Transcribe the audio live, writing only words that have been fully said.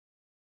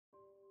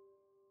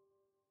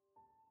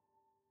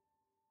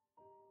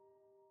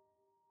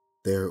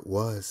There it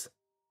was,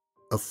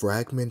 a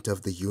fragment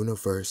of the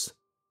universe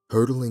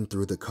hurtling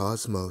through the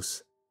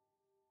cosmos.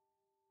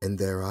 And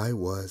there I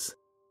was,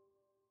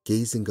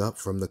 gazing up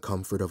from the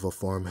comfort of a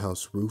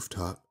farmhouse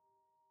rooftop,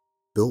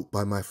 built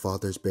by my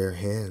father's bare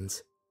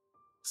hands,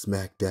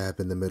 smack dab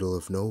in the middle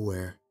of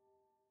nowhere.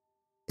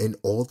 In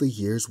all the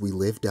years we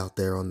lived out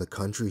there on the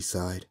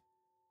countryside,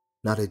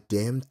 not a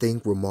damn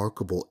thing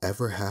remarkable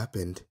ever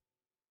happened.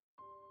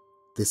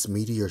 This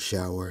meteor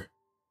shower,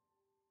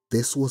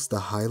 this was the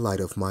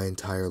highlight of my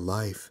entire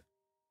life.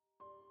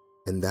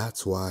 And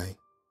that's why,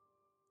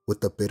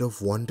 with a bit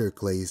of wonder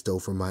glazed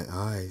over my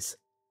eyes,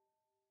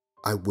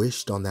 I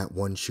wished on that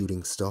one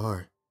shooting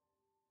star,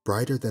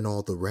 brighter than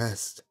all the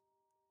rest.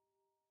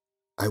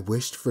 I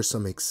wished for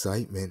some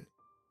excitement.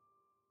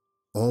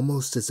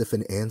 Almost as if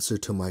in answer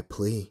to my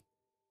plea,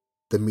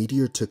 the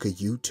meteor took a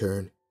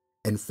U-turn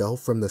and fell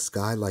from the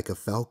sky like a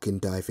falcon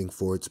diving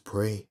for its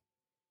prey.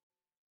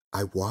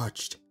 I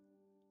watched,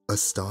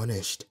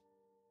 astonished,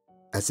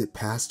 as it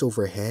passed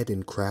overhead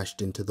and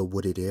crashed into the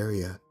wooded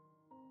area,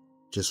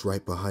 just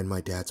right behind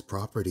my dad's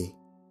property.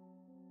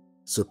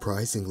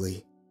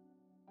 Surprisingly,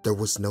 there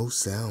was no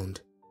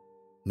sound,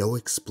 no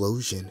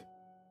explosion,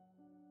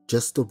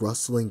 just the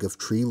rustling of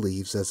tree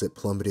leaves as it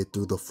plummeted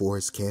through the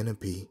forest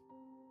canopy.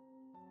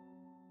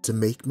 To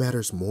make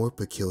matters more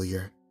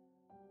peculiar,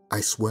 I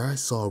swear I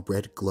saw a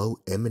red glow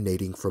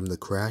emanating from the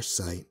crash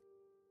site,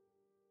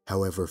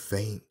 however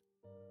faint.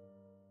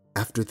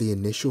 After the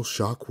initial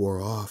shock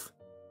wore off,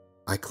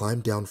 I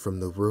climbed down from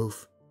the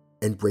roof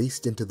and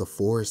raced into the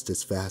forest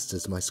as fast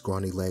as my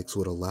scrawny legs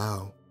would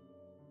allow.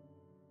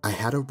 I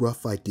had a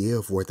rough idea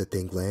of where the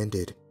thing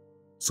landed,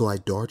 so I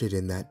darted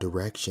in that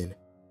direction,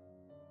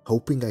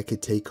 hoping I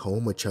could take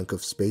home a chunk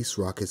of space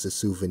rock as a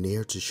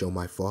souvenir to show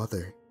my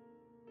father.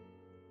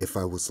 If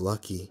I was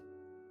lucky,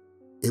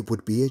 it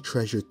would be a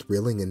treasure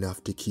thrilling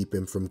enough to keep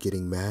him from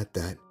getting mad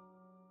that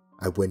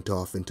I went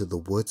off into the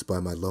woods by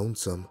my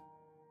lonesome.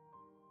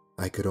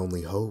 I could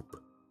only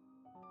hope.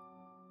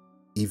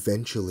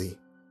 Eventually,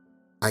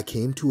 I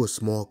came to a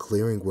small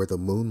clearing where the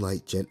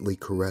moonlight gently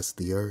caressed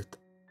the earth,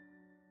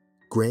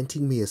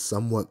 granting me a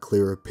somewhat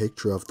clearer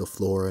picture of the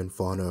flora and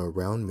fauna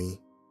around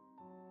me.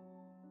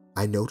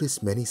 I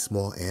noticed many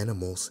small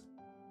animals.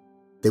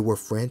 They were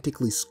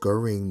frantically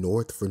scurrying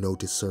north for no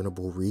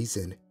discernible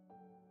reason.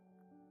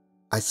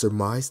 I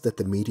surmised that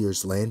the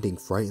meteor's landing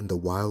frightened the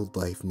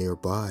wildlife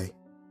nearby,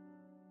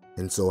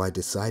 and so I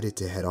decided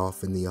to head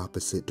off in the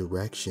opposite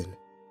direction.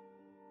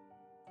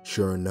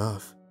 Sure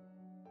enough,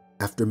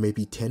 after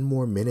maybe 10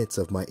 more minutes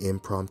of my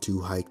impromptu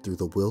hike through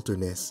the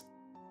wilderness,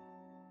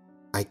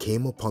 I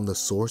came upon the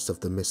source of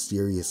the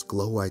mysterious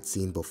glow I'd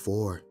seen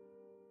before.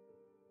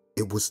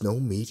 It was no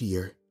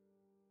meteor.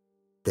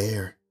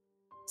 There,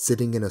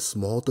 sitting in a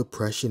small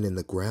depression in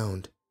the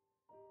ground,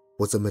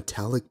 was a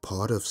metallic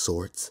pod of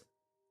sorts,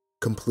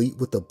 complete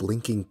with a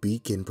blinking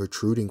beacon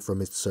protruding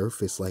from its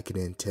surface like an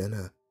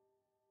antenna.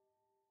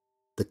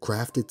 The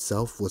craft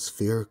itself was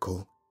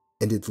spherical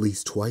and at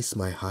least twice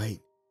my height.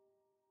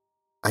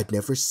 I'd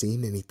never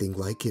seen anything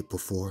like it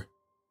before.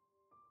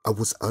 I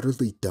was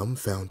utterly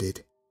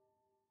dumbfounded.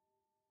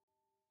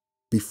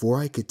 Before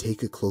I could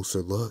take a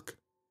closer look,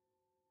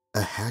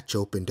 a hatch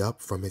opened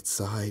up from its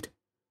side,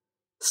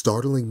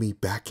 startling me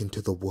back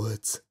into the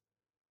woods.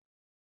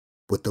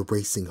 With a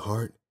racing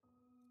heart,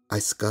 I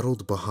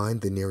scuttled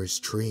behind the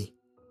nearest tree.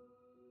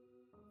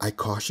 I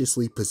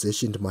cautiously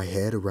positioned my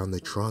head around the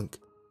trunk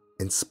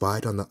and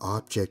spied on the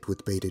object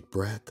with bated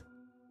breath.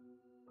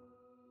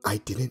 I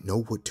didn't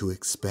know what to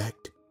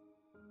expect.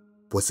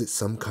 Was it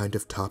some kind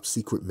of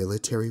top-secret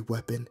military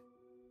weapon?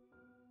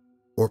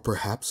 Or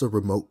perhaps a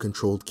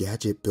remote-controlled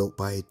gadget built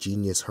by a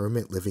genius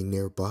hermit living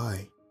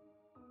nearby?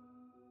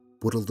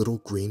 Would a little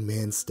green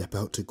man step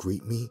out to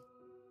greet me,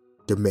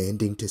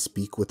 demanding to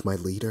speak with my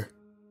leader?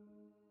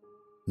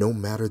 No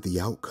matter the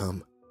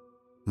outcome,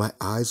 my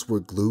eyes were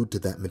glued to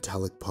that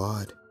metallic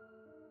pod,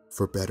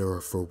 for better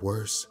or for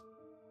worse.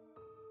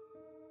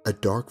 A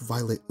dark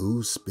violet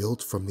ooze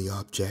spilled from the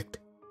object,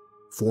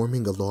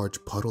 forming a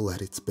large puddle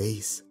at its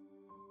base.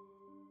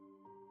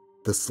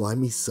 The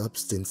slimy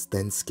substance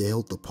then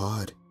scaled the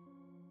pod,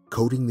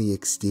 coating the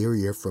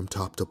exterior from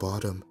top to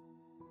bottom.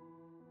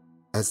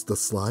 As the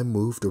slime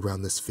moved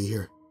around the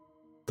sphere,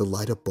 the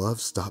light above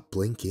stopped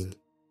blinking.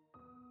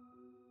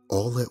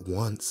 All at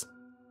once,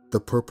 the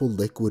purple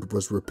liquid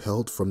was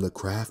repelled from the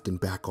craft and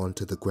back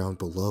onto the ground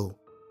below.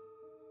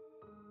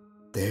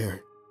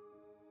 There,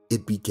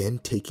 it began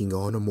taking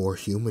on a more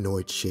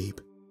humanoid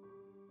shape.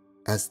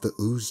 As the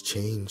ooze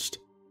changed,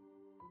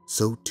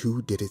 so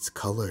too did its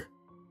color.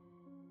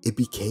 It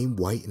became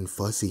white and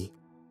fuzzy,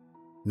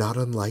 not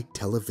unlike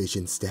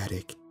television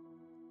static.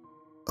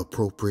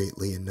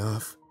 Appropriately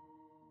enough,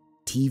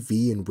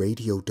 TV and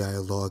radio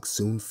dialogue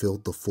soon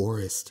filled the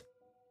forest.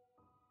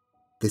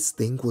 This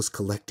thing was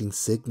collecting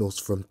signals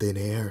from thin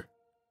air,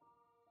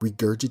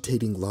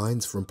 regurgitating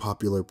lines from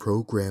popular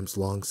programs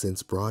long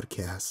since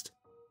broadcast.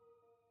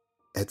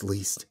 At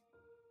least,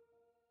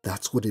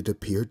 that's what it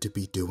appeared to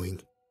be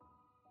doing.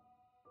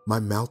 My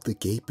mouth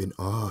agape in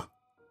awe,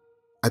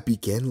 I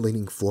began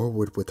leaning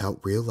forward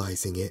without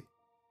realizing it.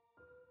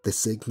 The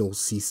signal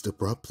ceased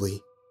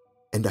abruptly,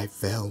 and I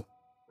fell,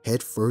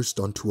 head first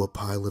onto a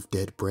pile of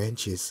dead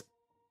branches,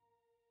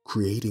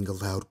 creating a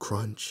loud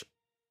crunch.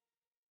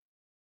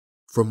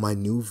 From my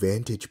new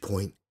vantage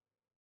point,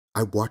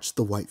 I watched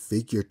the white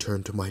figure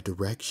turn to my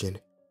direction.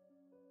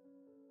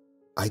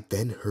 I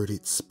then heard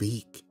it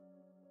speak.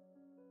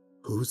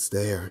 "Who's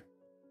there?"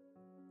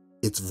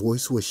 Its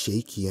voice was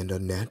shaky and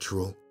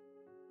unnatural,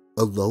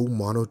 a low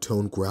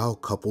monotone growl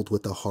coupled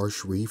with a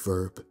harsh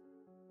reverb.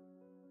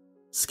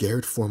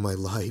 Scared for my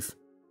life,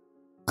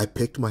 I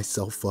picked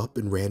myself up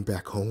and ran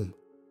back home,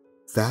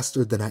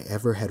 faster than I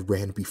ever had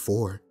ran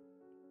before.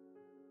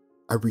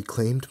 I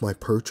reclaimed my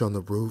perch on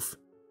the roof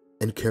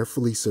and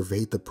carefully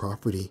surveyed the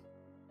property.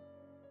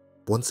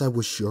 Once I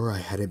was sure I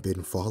hadn't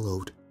been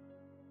followed,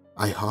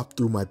 I hopped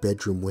through my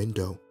bedroom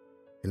window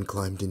and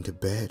climbed into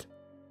bed,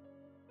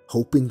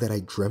 hoping that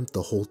I dreamt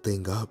the whole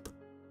thing up,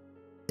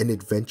 an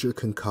adventure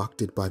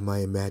concocted by my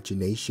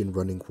imagination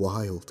running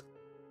wild.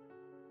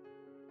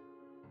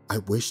 I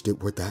wished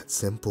it were that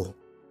simple,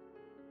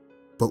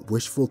 but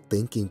wishful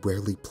thinking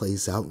rarely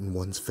plays out in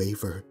one's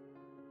favor.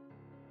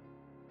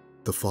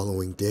 The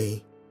following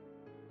day,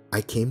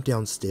 I came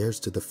downstairs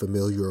to the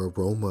familiar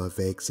aroma of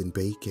eggs and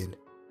bacon.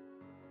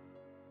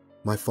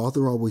 My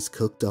father always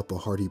cooked up a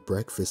hearty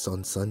breakfast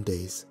on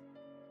Sundays.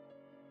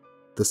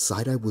 The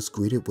sight I was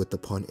greeted with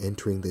upon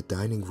entering the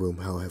dining room,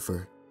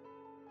 however,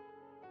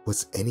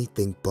 was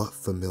anything but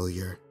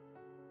familiar.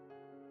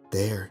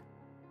 There,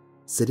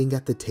 sitting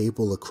at the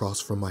table across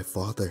from my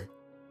father,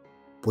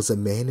 was a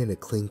man in a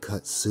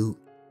clean-cut suit,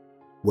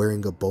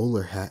 wearing a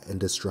bowler hat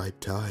and a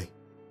striped tie.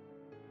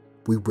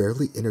 We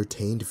rarely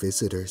entertained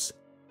visitors,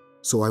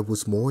 so I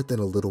was more than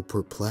a little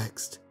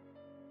perplexed.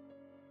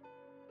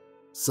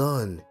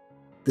 "Son,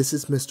 this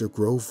is Mr.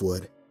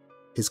 Grovewood.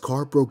 His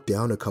car broke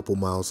down a couple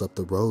miles up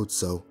the road,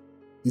 so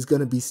he's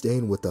gonna be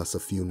staying with us a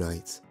few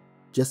nights,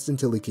 just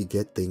until he could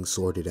get things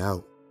sorted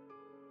out.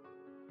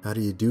 How do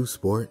you do,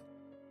 sport?"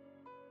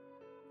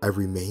 I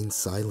remained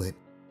silent,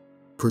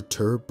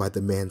 perturbed by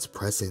the man's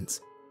presence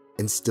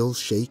and still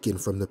shaken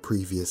from the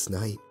previous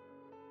night.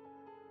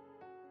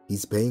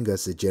 "He's paying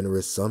us a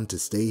generous sum to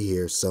stay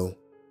here, so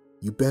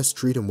you best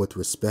treat him with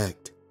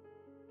respect."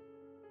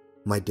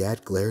 My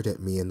dad glared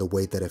at me in the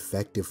way that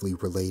effectively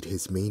relayed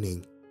his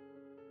meaning.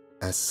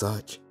 As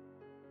such,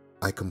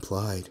 I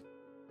complied.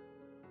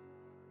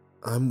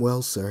 "I'm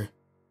well, sir.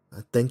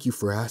 Thank you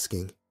for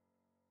asking."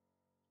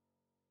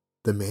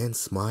 The man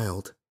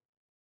smiled,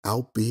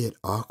 albeit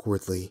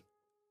awkwardly,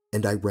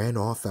 and I ran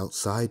off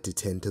outside to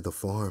tend to the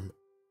farm.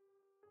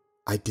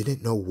 I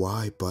didn't know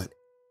why, but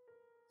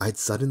I'd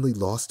suddenly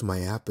lost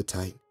my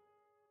appetite.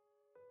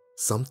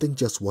 Something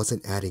just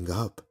wasn't adding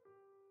up.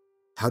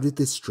 How did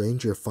this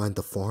stranger find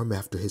the farm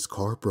after his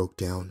car broke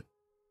down?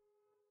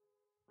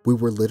 We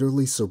were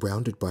literally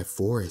surrounded by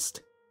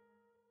forest.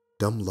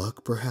 Dumb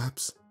luck,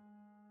 perhaps?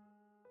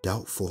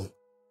 Doubtful.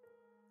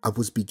 I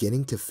was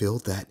beginning to feel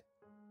that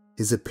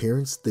his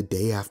appearance the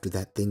day after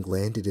that thing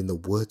landed in the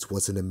woods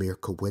wasn't a mere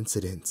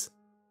coincidence.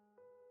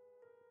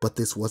 But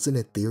this wasn't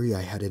a theory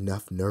I had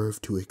enough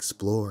nerve to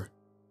explore.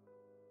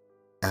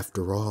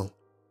 After all,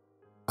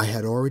 I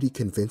had already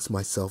convinced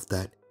myself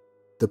that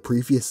the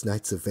previous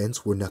night's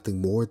events were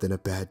nothing more than a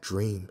bad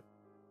dream.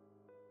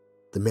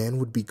 The man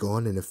would be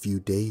gone in a few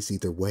days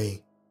either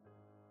way,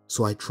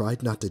 so I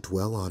tried not to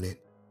dwell on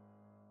it.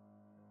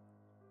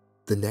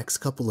 The next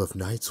couple of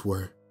nights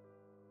were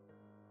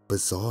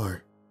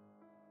bizarre.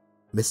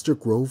 Mr.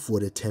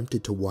 Grovewood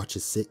attempted to watch a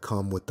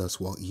sitcom with us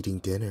while eating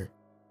dinner,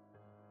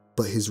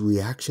 but his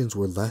reactions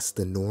were less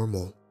than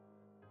normal.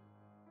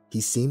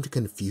 He seemed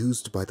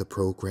confused by the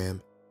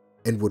program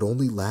and would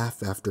only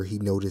laugh after he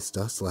noticed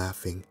us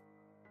laughing.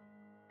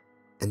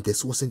 And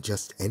this wasn't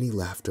just any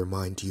laughter,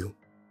 mind you.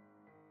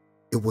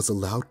 It was a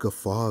loud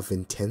guffaw of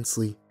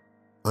intensely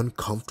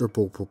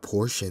uncomfortable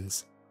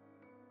proportions.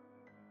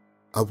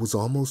 I was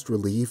almost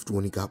relieved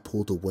when he got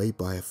pulled away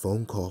by a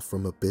phone call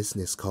from a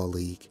business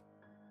colleague,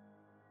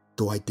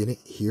 though I didn't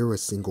hear a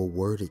single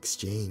word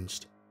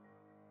exchanged.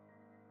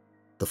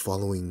 The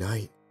following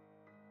night,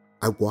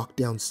 I walked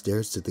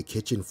downstairs to the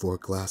kitchen for a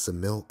glass of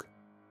milk,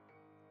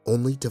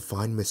 only to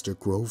find Mr.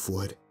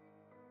 Grovewood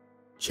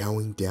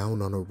chowing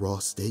down on a raw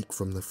steak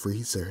from the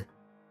freezer.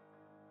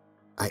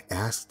 I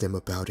asked him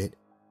about it,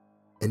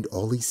 and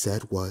all he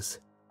said was,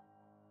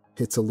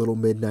 "It's a little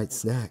midnight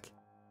snack.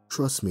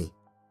 Trust me,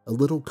 a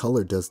little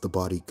color does the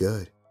body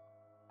good."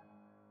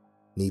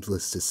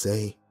 Needless to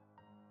say,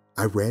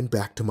 I ran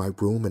back to my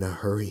room in a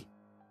hurry,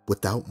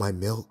 without my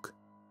milk.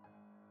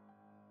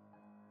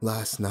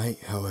 Last night,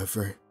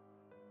 however,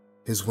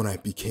 is when I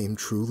became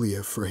truly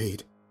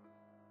afraid.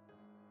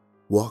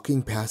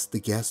 Walking past the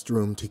guest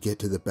room to get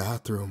to the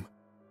bathroom,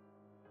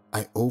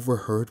 I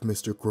overheard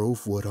Mr.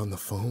 Grovewood on the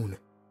phone.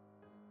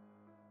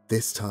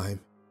 This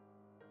time,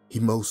 he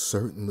most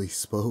certainly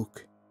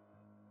spoke.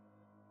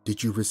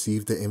 "Did you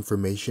receive the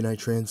information I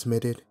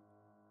transmitted?"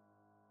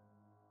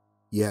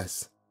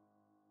 "Yes.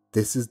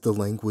 This is the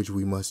language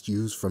we must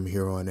use from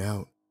here on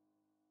out.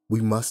 We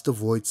must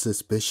avoid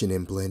suspicion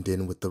and blend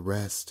in with the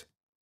rest.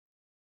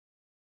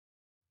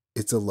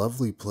 It's a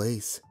lovely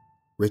place,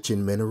 rich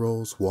in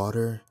minerals,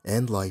 water,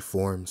 and life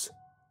forms.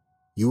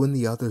 You and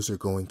the others are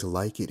going to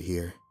like it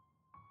here.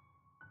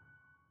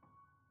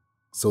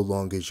 So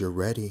long as you're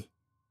ready.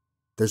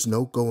 There's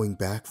no going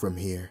back from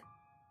here.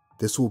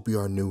 This will be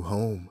our new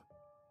home.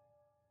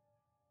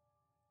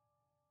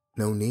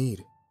 No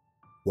need.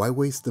 Why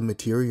waste the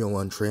material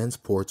on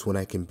transports when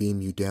I can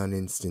beam you down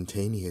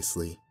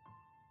instantaneously?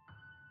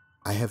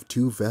 I have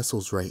 2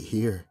 vessels right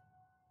here,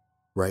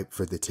 ripe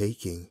for the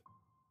taking.